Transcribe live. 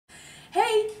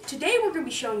Today we're going to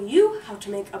be showing you how to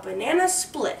make a banana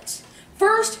split.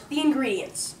 First, the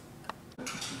ingredients.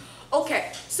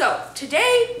 Okay, so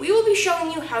today we will be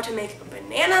showing you how to make a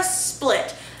banana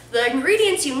split. The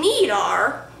ingredients you need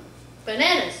are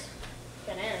bananas,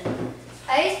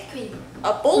 ice cream,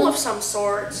 a bowl of some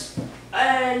sort,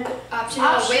 and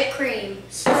optional whipped cream,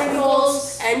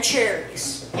 sprinkles, and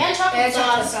cherries, and chocolate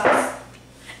sauce,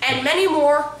 and many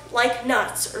more like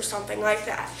nuts or something like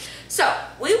that. So,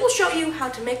 we will show you how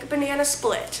to make a banana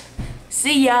split.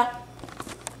 See ya!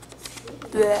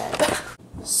 Bleh.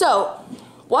 So,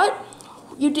 what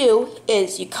you do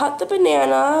is you cut the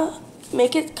banana,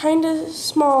 make it kind of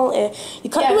small. You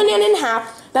cut the banana in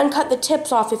half, then cut the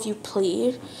tips off if you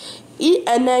please.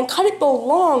 And then cut it the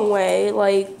long way,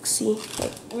 like, see,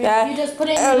 like that. You just put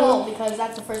it in the bowl because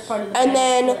that's the first part of the And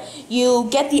then you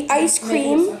get the ice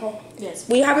cream. Yes.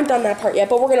 We haven't done that part yet,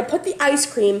 but we're going to put the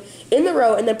ice cream in the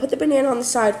row and then put the banana on the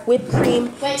side, whipped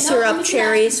cream, syrup,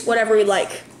 cherries, whatever you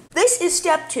like. This is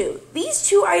step 2. These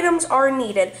two items are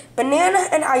needed, banana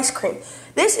and ice cream.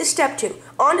 This is step 2.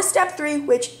 On to step 3,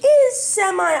 which is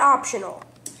semi-optional.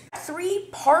 3,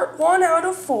 part 1 out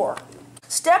of 4.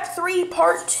 Step 3,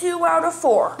 part 2 out of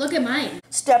 4. Look at mine.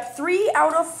 Step 3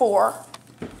 out of 4.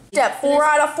 Step 4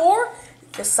 out of 4.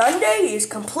 The sundae is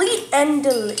complete and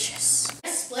delicious.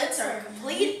 Splits are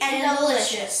Complete and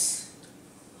delicious.